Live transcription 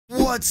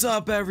What's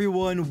up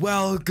everyone,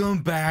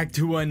 welcome back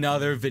to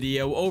another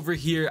video over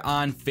here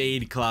on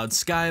Fadecloud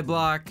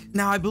Skyblock.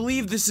 Now I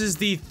believe this is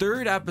the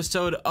third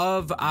episode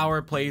of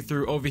our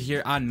playthrough over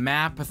here on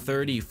map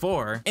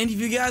 34, and if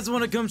you guys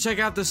want to come check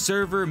out the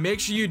server, make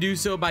sure you do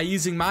so by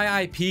using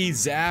my IP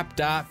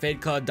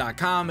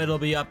zap.fadecloud.com. It'll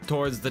be up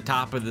towards the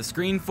top of the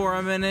screen for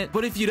a minute.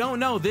 But if you don't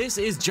know, this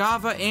is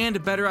Java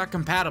and Bedrock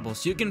compatible,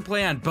 so you can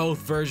play on both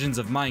versions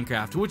of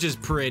Minecraft, which is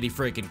pretty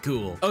freaking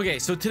cool. Okay,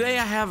 so today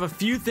I have a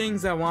few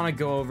things I want to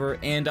go over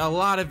and a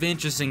lot of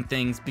interesting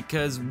things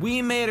because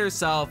we made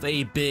ourselves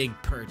a big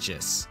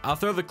purchase. I'll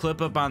throw the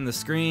clip up on the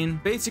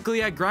screen.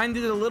 Basically, I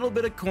grinded a little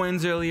bit of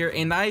coins earlier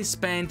and I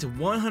spent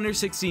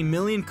 160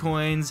 million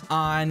coins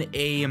on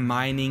a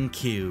mining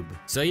cube.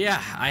 So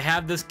yeah, I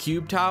have this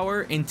cube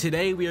tower and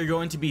today we are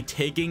going to be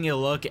taking a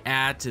look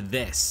at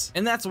this.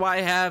 And that's why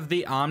I have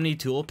the Omni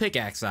tool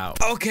pickaxe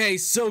out. Okay,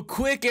 so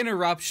quick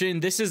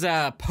interruption. This is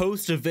a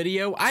post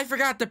video. I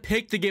forgot to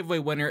pick the giveaway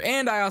winner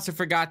and I also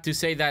forgot to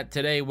say that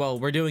today, well,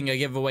 we're doing a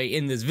giveaway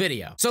in this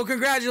video. So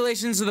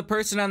congratulations to the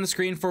person on the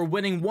screen for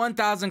winning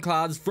 1,000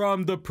 clouds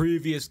from the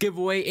previous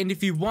giveaway. And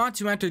if you want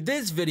to enter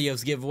this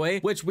video's giveaway,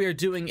 which we are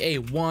doing a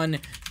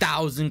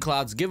 1,000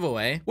 clouds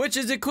giveaway, which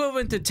is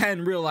equivalent to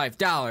 10 real life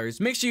dollars,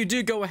 make sure you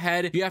do go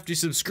ahead. You have to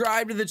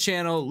subscribe to the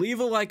channel, leave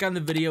a like on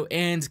the video,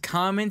 and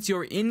comment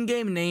your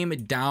in-game name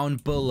down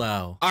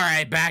below. All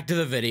right, back to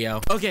the video.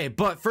 Okay,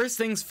 but first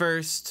things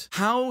first,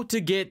 how to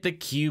get the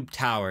cube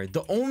tower.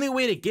 The only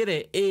way to get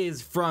it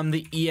is from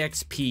the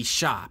EXP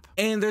shop,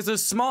 and there's a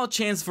small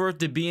chance for it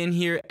to be in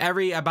here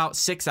every about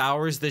 6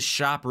 hours. This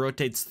shop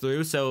rotates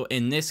through, so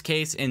in this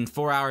case, in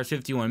 4 hours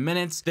 51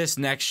 minutes, this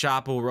next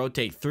shop will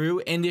rotate through.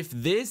 And if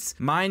this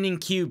mining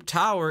cube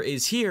tower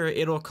is here,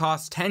 it'll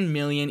cost 10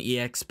 million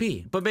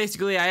EXP. But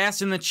basically, I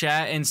asked in the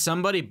chat and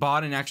somebody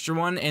bought an extra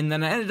one, and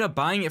then I ended up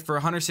buying it for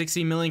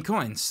 160 million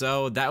coins,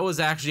 so that was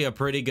actually a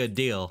pretty good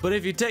deal. But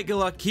if you take a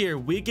look here,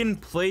 we can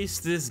place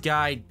this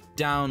guy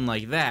down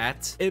like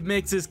that. It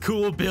makes this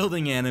cool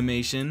building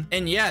animation.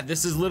 And yeah,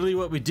 this is literally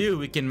what we do.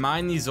 We can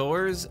mine these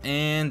ores,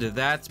 and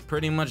that's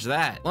pretty much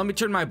that. Let me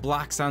turn my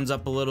block sounds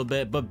up a little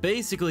bit, but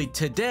basically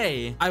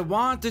today I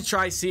want to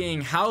try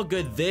seeing how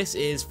good this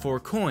is for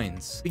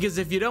coins, because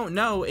if you don't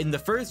know, in the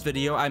first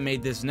video I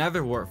made this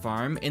nether wart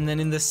farm, and then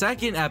in the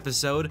second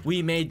episode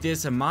we made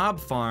this mob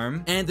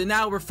farm, and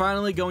now we're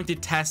finally going to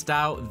test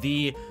out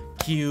the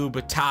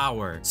cube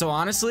tower. So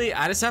honestly,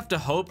 I just have to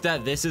hope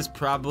that this is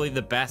probably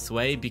the best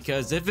way,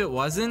 because if it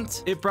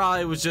wasn't, it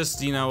probably was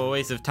just, you know, a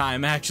waste of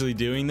time actually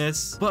doing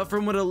this. But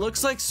from what it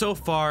looks like so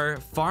far,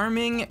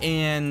 farming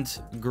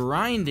and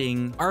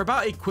grinding are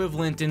about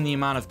equivalent in the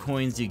amount of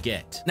coins you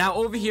get. Now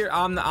over here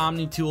on the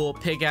Omni tool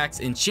pickaxe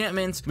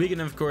enchantments, we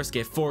can of course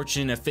get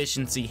fortune,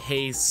 efficiency,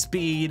 haste,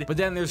 speed, but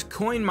then there's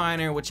coin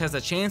miner, which has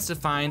a chance to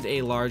find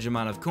a large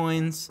amount of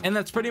coins, and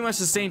that's pretty much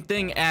the same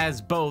thing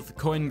as both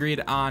coin greed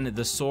on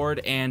the sword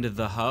and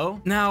the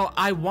hoe. Now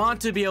I want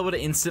to be able to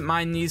instant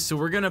mine these, so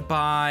we're gonna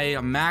buy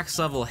a max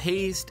level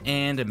haste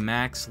and a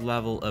max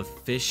level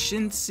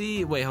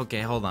efficiency. Wait,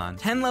 okay, hold on.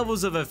 10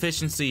 levels of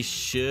efficiency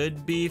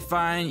should be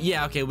fine.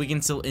 Yeah, okay, we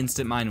can still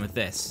instant mine with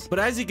this. But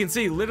as you can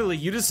see, literally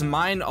you just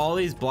mine all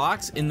these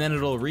blocks and then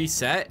it'll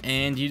reset,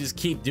 and you just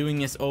keep doing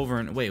this over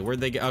and wait,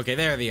 where'd they go? Okay,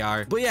 there they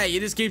are. But yeah, you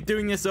just keep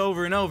doing this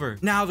over and over.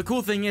 Now the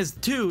cool thing is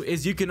too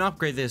is you can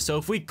upgrade this. So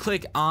if we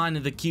click on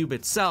the cube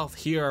itself,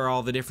 here are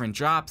all the different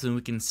drops and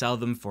we can sell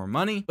them for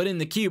money. But in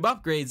the cube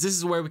upgrades, this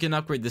is where we can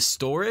upgrade the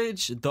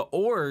storage, the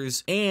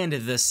ores, and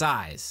the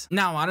size.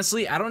 Now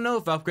honestly, I don't know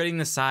if upgrading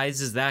the size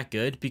is that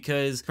good,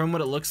 because from what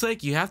it looks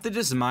like, you have to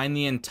just mine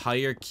the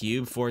entire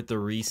cube for it to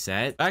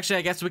reset. Actually,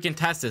 I guess we can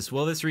test this.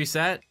 Will this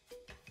reset?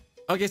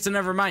 Okay, so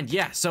never mind.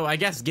 Yeah, so I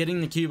guess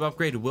getting the cube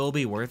upgrade will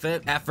be worth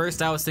it. At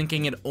first, I was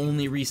thinking it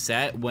only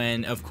reset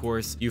when, of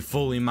course, you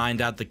fully mined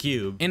out the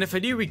cube. And if I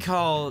do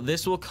recall,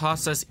 this will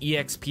cost us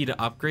EXP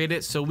to upgrade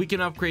it, so we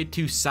can upgrade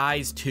to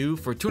size 2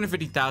 for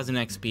 250,000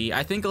 XP.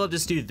 I think I'll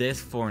just do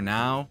this for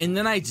now. And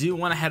then I do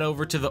want to head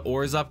over to the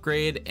ores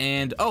upgrade,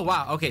 and oh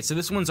wow, okay, so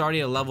this one's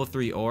already a level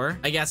 3 ore.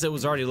 I guess it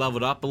was already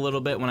leveled up a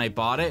little bit when I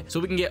bought it. So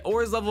we can get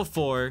ores level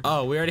 4.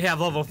 Oh, we already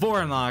have level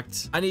 4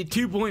 unlocked. I need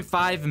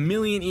 2.5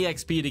 million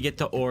EXP to get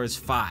to ores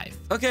 5.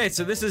 Okay,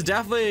 so this is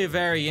definitely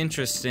very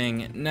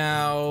interesting.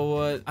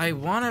 Now I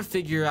want to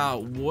figure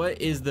out what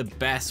is the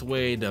best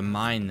way to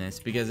mine this,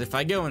 because if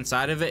I go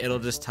inside of it, it'll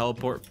just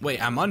teleport. Wait,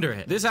 I'm under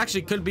it. This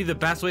actually could be the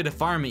best way to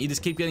farm it. You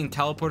just keep getting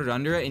teleported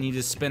under it and you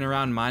just spin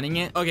around mining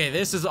it. Okay,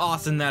 this is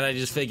awesome that I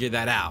just figured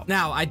that out.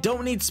 Now I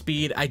don't need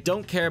speed. I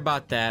don't care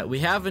about that. We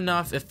have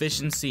enough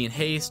efficiency and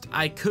haste.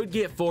 I could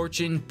get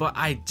fortune, but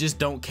I just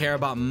don't care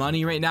about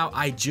money right now.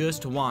 I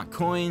just want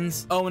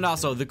coins. Oh, and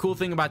also the cool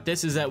thing about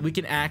this is that that we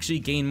can actually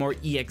gain more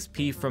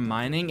EXP from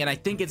mining, and I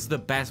think it's the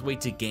best way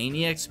to gain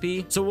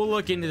EXP. So we'll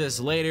look into this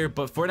later,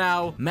 but for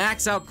now,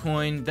 max out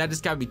coin, that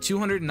has got to be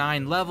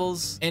 209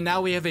 levels, and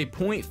now we have a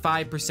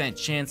 0.5%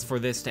 chance for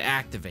this to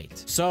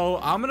activate. So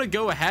I'm gonna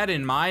go ahead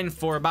and mine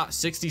for about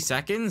 60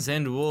 seconds,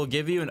 and we'll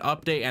give you an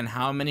update on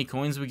how many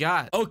coins we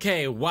got.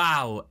 Okay,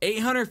 wow,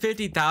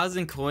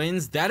 850,000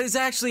 coins. That is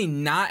actually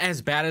not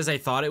as bad as I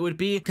thought it would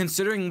be,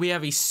 considering we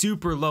have a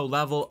super low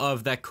level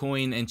of that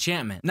coin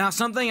enchantment. Now,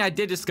 something I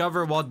did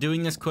discover while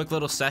doing this quick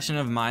little session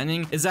of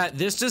mining is that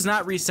this does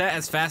not reset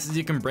as fast as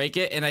you can break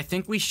it, and I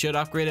think we should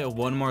upgrade it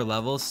one more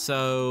level.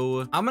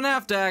 So I'm gonna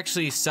have to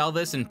actually sell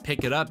this and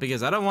pick it up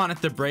because I don't want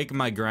it to break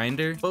my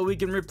grinder, but we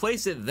can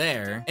replace it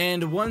there.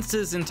 And once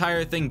this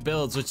entire thing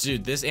builds, which,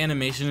 dude, this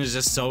animation is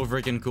just so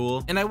freaking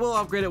cool, and I will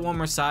upgrade it one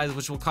more size,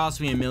 which will cost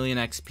me 1,000,000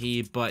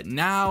 XP, but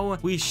now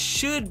we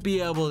should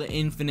be able to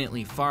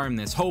infinitely farm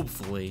this,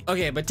 hopefully.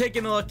 Okay, but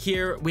taking a look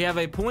here, we have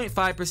a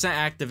 0.5%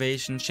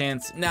 activation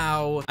chance.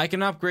 Now I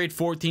can upgrade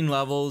 14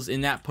 levels,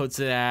 and that puts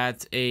it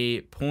at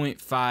a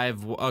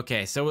 0.5.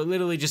 Okay, so it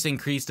literally just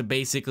increased to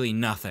basically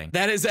nothing.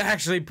 That is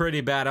actually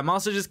pretty bad. I'm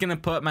also just gonna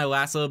put my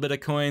last little bit of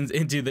coins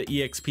into the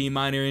EXP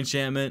miner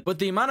enchantment, but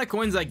the amount of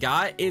coins I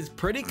got is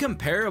pretty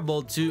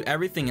comparable to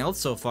everything else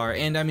so far.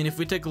 And I mean, if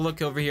we take a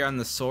look over here on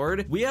the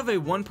sword, we have a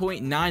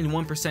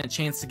 1.91%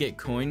 chance to get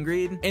coin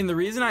greed, and the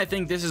reason I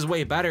think this is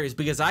way better is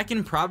because I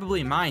can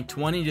probably mine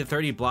 20 to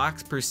 30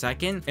 blocks per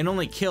second and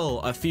only kill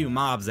a few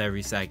mobs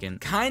every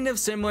second. Kind of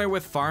similar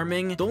with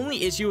farming. The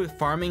only issue with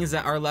farming is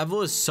that our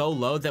level is so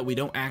low that we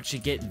don't actually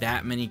get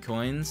that many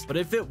coins, but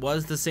if it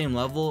was the same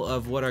level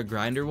of what our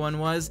grinder one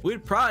was,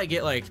 we'd probably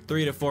get like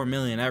 3 to 4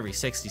 million every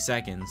 60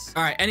 seconds.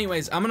 All right,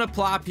 anyways, I'm gonna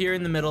plop here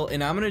in the middle,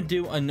 and I'm gonna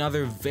do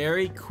another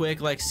very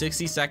quick, like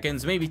 60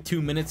 seconds, maybe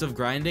 2 minutes of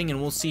grinding,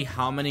 and we'll see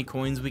how many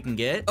coins we can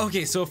get.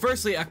 Okay, so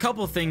firstly, a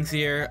couple things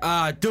here.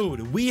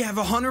 Dude, we have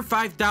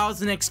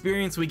 105,000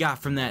 experience we got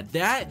from that.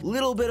 That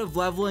little bit of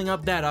leveling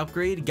up that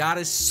upgrade got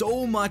us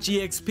so much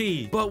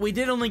EXP, but we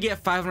did only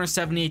get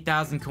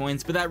 578,000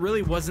 coins, but that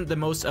really wasn't the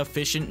most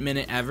efficient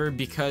minute ever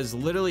because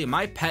literally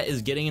my pet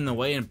is getting in the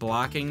way and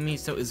blocking me.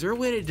 So is there a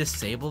way to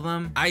disable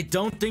them? I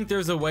don't think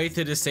there's a way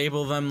to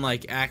disable them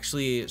like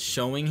actually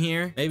showing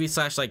here. Maybe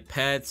slash like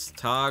pets,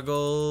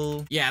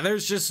 toggle. Yeah,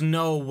 there's just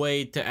no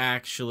way to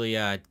actually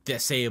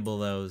disable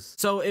those.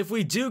 So if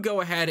we do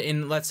go ahead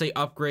and let's say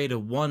upgrade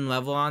one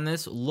level on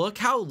this, look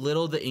how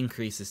little the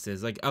increase this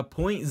is, like a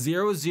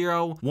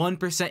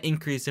 0.001%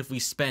 increase if we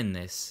spend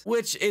this,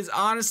 which is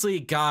honestly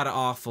god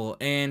awful.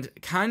 And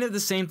kind of the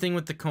same thing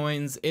with the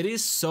coins. It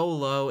is so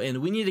low, and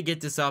we need to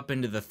get this up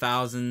into the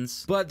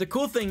thousands. But the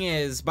cool thing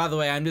is, by the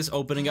way, I'm just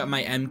opening up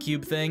my M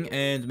cube thing,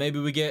 and maybe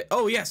we get,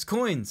 oh yes,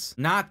 coins.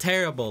 Not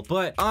terrible,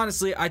 but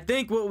honestly, I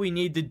think what we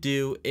need to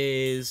do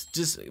is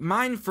just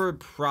mine for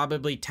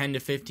probably 10 to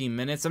 15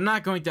 minutes. I'm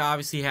not going to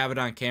obviously have it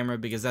on camera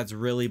because that's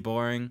really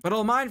boring, but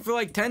I'll mine for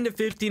like 10 to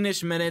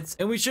 15-ish minutes,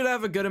 and we should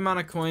have a good amount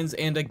of coins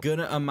and a good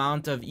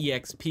amount of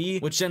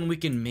EXP, which then we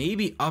can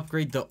maybe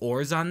upgrade the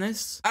ores on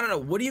this. I don't know.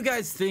 What do you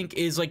guys think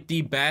is like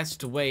the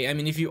best way? I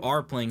mean, if you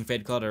are playing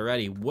Fadecloud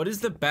already, what is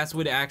the best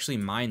way to actually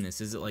mine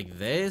this? Is it like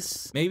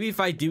this? Maybe if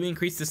I do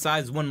increase the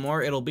size one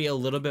more, it'll be a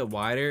little bit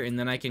wider, and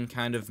then I can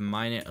kind of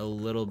mine it a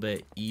little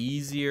bit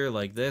easier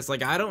like this.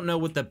 Like, I don't know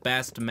what the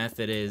best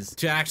method is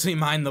to actually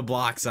mine the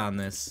blocks on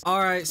this. All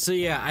right, so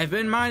yeah, I've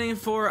been mining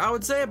for, I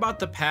would say, about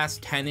the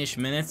past 10-ish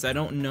minutes. I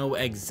don't know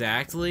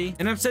exactly.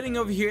 And I'm sitting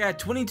over here at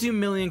 22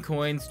 million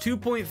coins,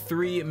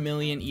 2.3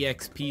 million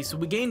EXP. So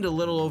we gained a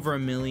little over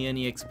 1 million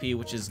EXP,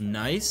 which is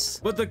nice.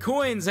 But the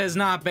coins has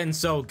not been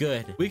so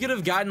good. We could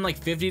have gotten like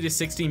 50 to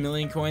 60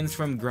 million coins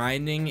from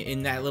grinding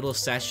in that little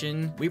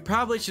session. We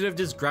probably should have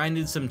just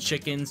grinded some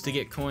chickens to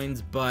get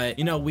coins, but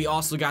you know, we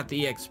also got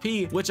the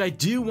EXP, which I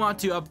do want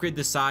to upgrade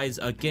the size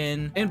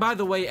again. And by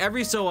the way,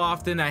 every so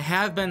often I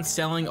have been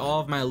selling all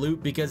of my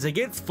loot because it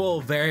gets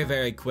full very,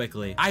 very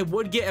quickly. I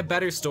would get a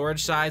better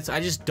storage size. I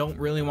just don't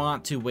really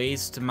want to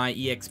waste my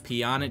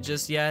EXP on it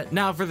just yet.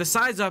 Now for the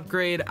size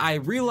upgrade, I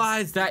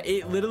realized that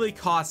it literally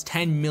costs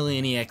 10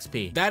 million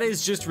EXP. That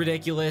is just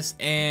ridiculous.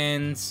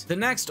 And the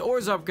next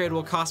ores upgrade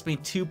will cost me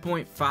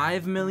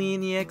 2.5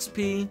 million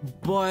EXP,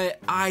 but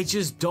I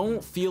just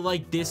don't feel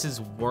like this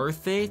is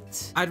worth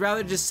it. I'd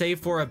rather just save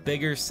for a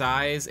bigger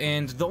size,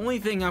 and the only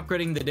thing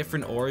upgrading the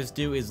different ores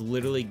do is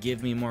literally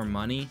give me more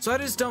money. So I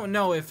just don't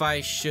know if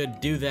I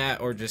should do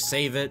that or just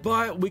save it,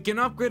 but we can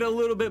upgrade a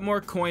little bit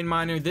more coin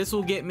miner. This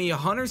will get me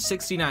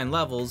 169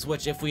 levels,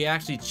 which if we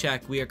actually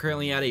check, we are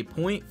currently at a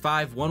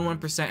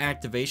 0.511%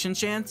 activation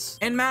chance,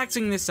 and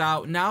maxing this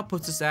out now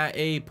puts us at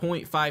a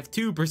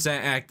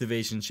 0.52%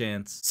 activation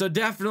chance. So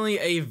definitely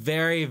a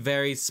very,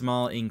 very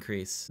small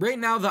increase. Right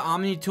now, the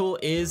Omni tool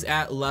is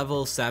at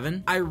level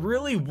 7. I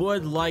really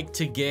would like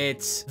to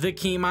get the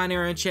key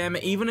miner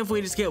enchantment, even if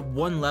we just get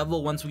one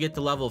level once we get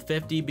to level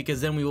 50,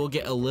 because then we will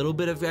get a little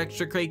bit of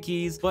extra crate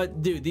keys.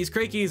 But dude, these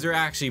crate keys are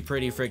actually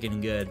pretty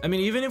freaking good. I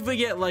mean, even if we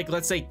get like,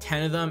 let's say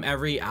 10 of them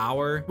every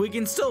hour, we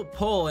can still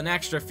pull an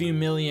extra few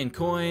million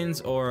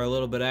coins or a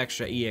little bit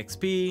extra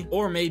EXP,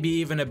 or maybe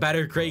even a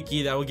better crate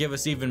key that will give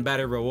us even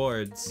better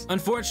rewards.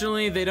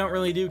 Unfortunately, they don't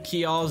really do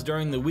key alls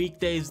during the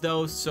weekdays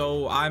though,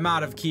 so I'm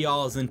out of key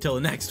alls until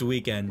next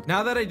weekend.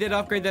 Now that I did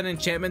upgrade that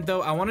enchantment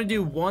though, I want to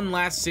do one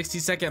last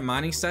 60-second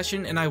mining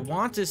session, and I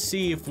want to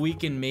see if we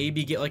can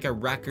maybe get like a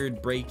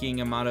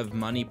record-breaking amount of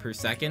money per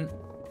second.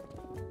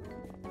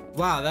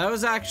 Wow, that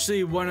was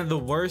actually one of the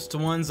worst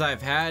ones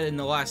I've had. In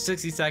the last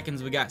 60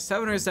 seconds, we got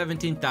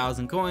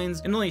 717,000 coins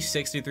and only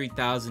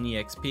 63,000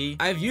 EXP.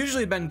 I've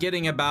usually been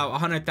getting about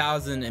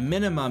 100,000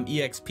 minimum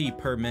EXP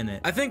per minute.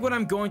 I think what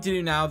I'm going to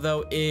do now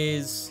though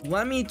is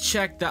let me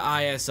check the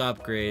IS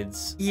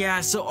upgrades.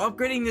 Yeah, so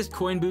upgrading this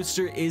coin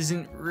booster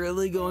isn't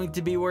really going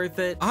to be worth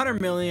it.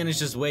 100 million is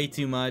just way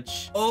too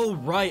much. Oh,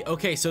 right.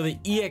 Okay, so the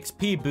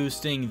EXP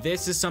boosting,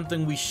 this is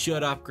something we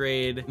should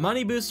upgrade.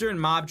 Money booster and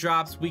mob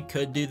drops, we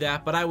could do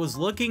that, but I was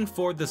looking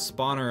for the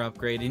spawner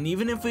upgrade, and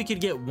even if we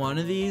could get one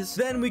of these,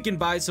 then we can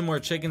buy some more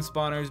chicken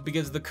spawners,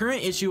 because the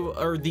current issue,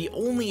 or the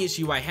only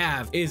issue I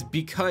have, is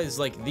because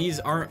like these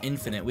aren't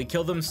infinite. We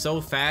kill them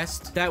so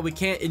fast that we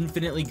can't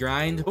infinitely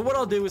grind. But what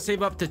I'll do is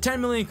save up to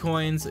 10 million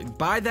coins,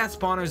 buy that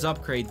spawner's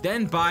upgrade,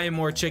 then buy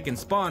more chicken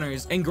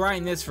spawners and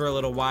grind this for a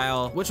little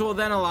while, which will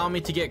then allow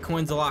me to get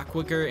coins a lot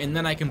quicker, and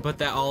then I can put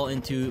that all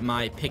into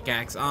my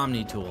pickaxe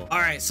omni tool. All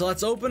right, so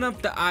let's open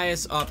up the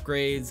IS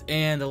upgrades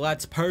and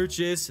let's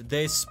purchase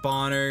this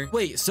spawner.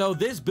 Wait, so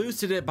this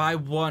boosted it by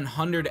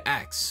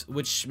 100x,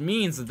 which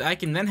means that I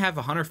can then have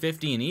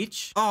 150 in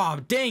each? Oh,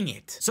 dang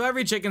it. So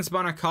every chicken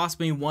spawner cost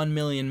me 1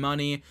 million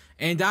money,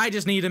 and I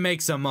just need to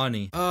make some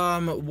money.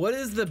 What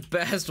is the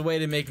best way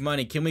to make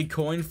money? Can we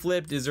coin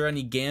flip? Is there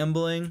any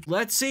gambling?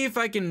 Let's see if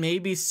I can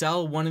maybe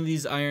sell one of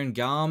these iron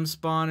golem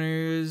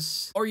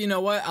spawners. Or you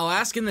know what? I'll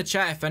ask in the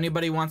chat if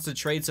anybody wants to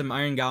trade some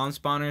iron golem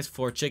spawners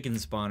for chicken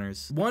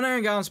spawners. One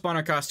iron golem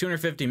spawner costs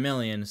 250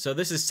 million, so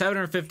this is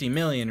 750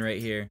 million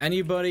right here.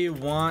 Anybody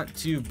want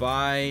to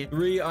buy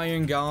 3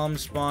 iron golem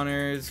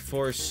spawners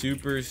for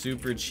super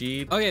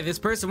cheap? Okay, this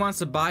person wants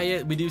to buy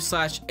it. We do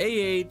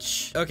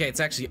 /AH. Okay, it's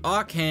actually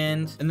Auckhand.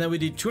 And then we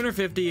do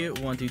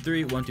 250, 1, 2,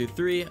 3, 1, 2,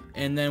 3,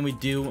 and then we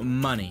do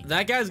money.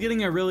 That guy's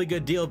getting a really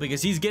good deal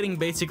because he's getting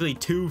basically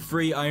 2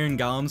 free iron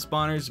golem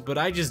spawners, but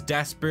I just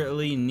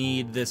desperately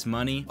need this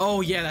money.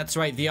 Oh yeah, that's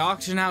right. The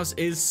auction house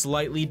is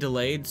slightly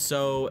delayed,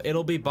 so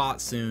it'll be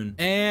bought soon.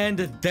 And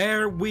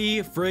there we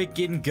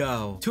freaking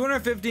go.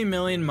 250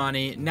 million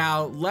money.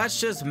 Now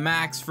let's just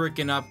max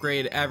freaking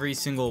upgrade every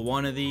single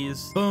one of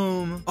these.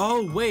 Boom.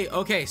 Oh wait,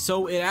 okay,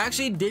 so it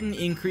actually didn't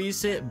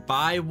increase it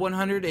by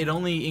 100. It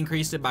only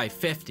increased it by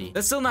 50.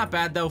 That's still not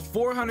bad though.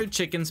 400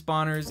 chicken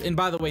spawners. And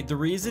by the way, the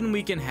reason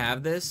we can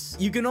have this,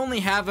 you can only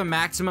have a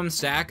maximum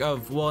stack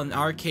of, well, in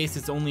our case,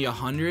 it's only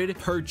 100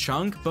 per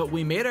chunk, but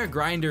we made our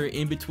grinder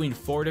in between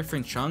 4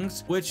 different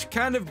chunks, which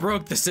kind of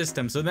broke the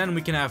system. So then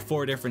we can have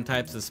 4 different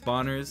types of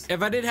spawners.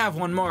 If I did have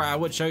one more, I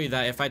would show you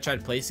that if I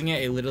tried placing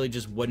it, it literally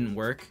just wouldn't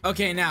work.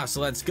 Okay, now,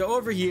 so let's go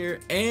over here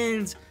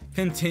and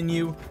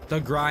continue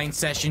the grind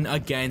session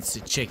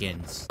against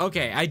chickens.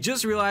 Okay, I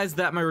just realized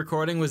that my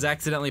recording was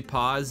accidentally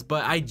paused,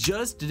 but I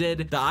just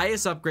did the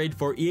IS upgrade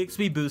for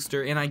EXP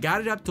booster and I got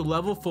it up to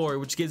level 4,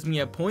 which gives me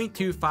a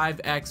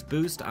 0.25x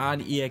boost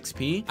on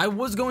EXP. I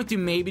was going to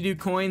maybe do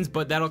coins,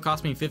 but that'll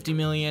cost me 50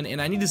 million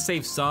and I need to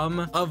save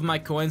some of my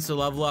coins to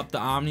level up the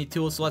Omni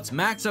tool, so let's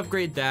max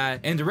upgrade that.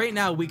 And right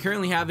now we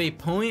currently have a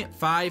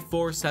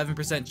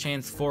 0.547%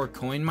 chance for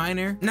coin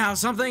miner. Now,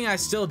 something I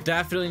still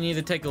definitely need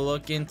to take a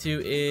look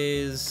into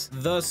is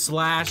the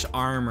slash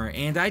armor,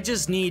 and I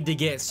just need to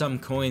get some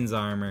coins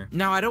armor.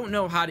 Now, I don't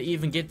know how to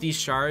even get these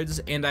shards,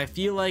 and I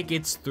feel like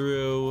it's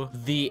through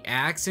the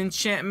axe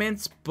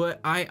enchantments,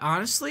 but I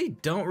honestly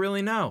don't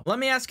really know. Let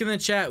me ask in the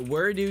chat,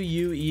 where do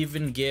you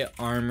even get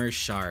armor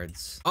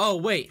shards? Oh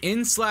wait,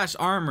 in slash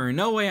armor.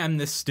 No way I'm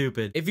this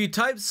stupid. If you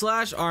type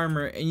slash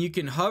armor and you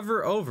can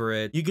hover over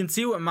it, you can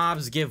see what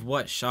mobs give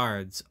what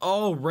shards.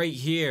 Oh, right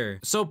here.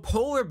 So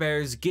polar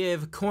bears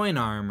give coin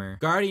armor,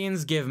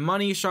 guardians give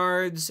money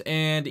shards,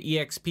 and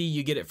EXP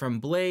you get it from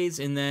Blaze,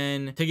 and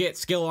then to get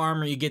skill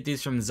armor you get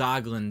these from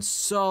Zoglin.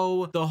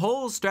 So the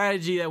whole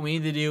strategy that we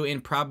need to do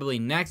in probably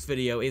next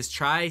video is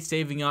try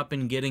saving up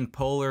and getting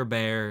polar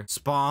bear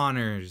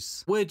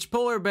spawners, which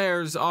polar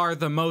bears are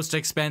the most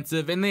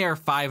expensive and they are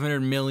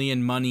 500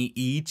 million money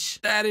each.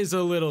 That is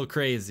a little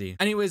crazy.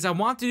 Anyways, I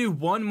want to do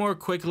one more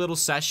quick little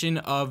session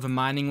of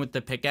mining with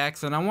the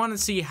pickaxe, and I want to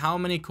see how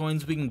many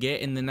coins we can get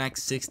in the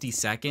next 60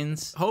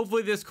 seconds.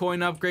 Hopefully this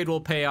coin upgrade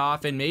will pay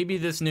off, and maybe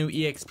this new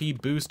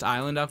EXP boost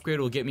island upgrade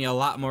will get me a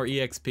lot more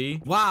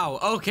EXP. Wow,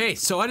 okay,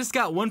 so I just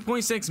got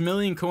 1.6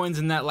 million coins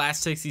in that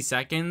last 60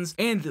 seconds,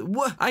 and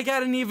what? I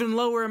got an even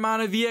lower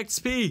amount of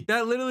EXP.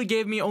 That literally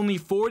gave me only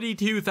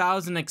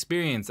 42,000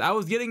 experience. I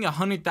was getting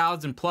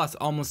 100,000 plus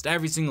almost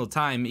every single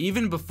time,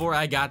 even before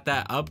I got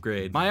that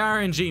upgrade. My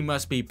RNG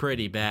must be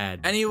pretty bad.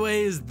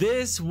 Anyways,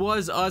 this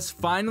was us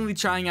finally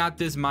trying out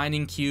this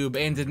mining cube,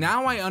 and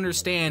now I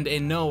understand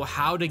and know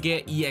how to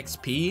get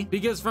EXP,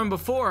 because from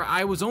before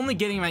I was only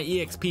getting my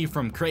EXP from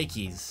from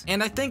Crakeys,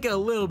 and I think a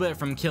little bit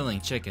from killing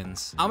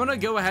chickens. I'm gonna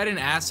go ahead and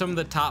ask some of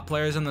the top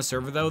players on the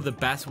server though the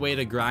best way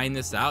to grind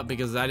this out,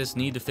 because I just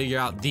need to figure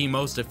out the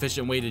most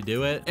efficient way to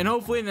do it. And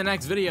hopefully in the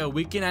next video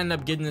we can end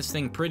up getting this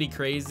thing pretty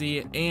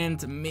crazy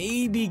and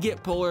maybe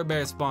get polar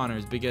bear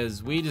spawners,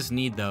 because we just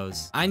need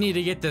those. I need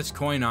to get this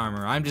coin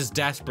armor. I'm just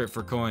desperate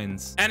for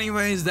coins.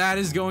 Anyways, that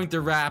is going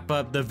to wrap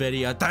up the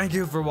video. Thank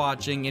you for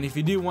watching, and if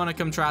you do want to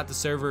come try out the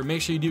server,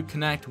 make sure you do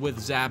connect with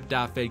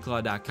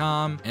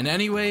zap.fadecloud.com. And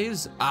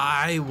anyways,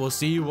 I will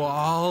see you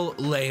all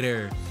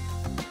later.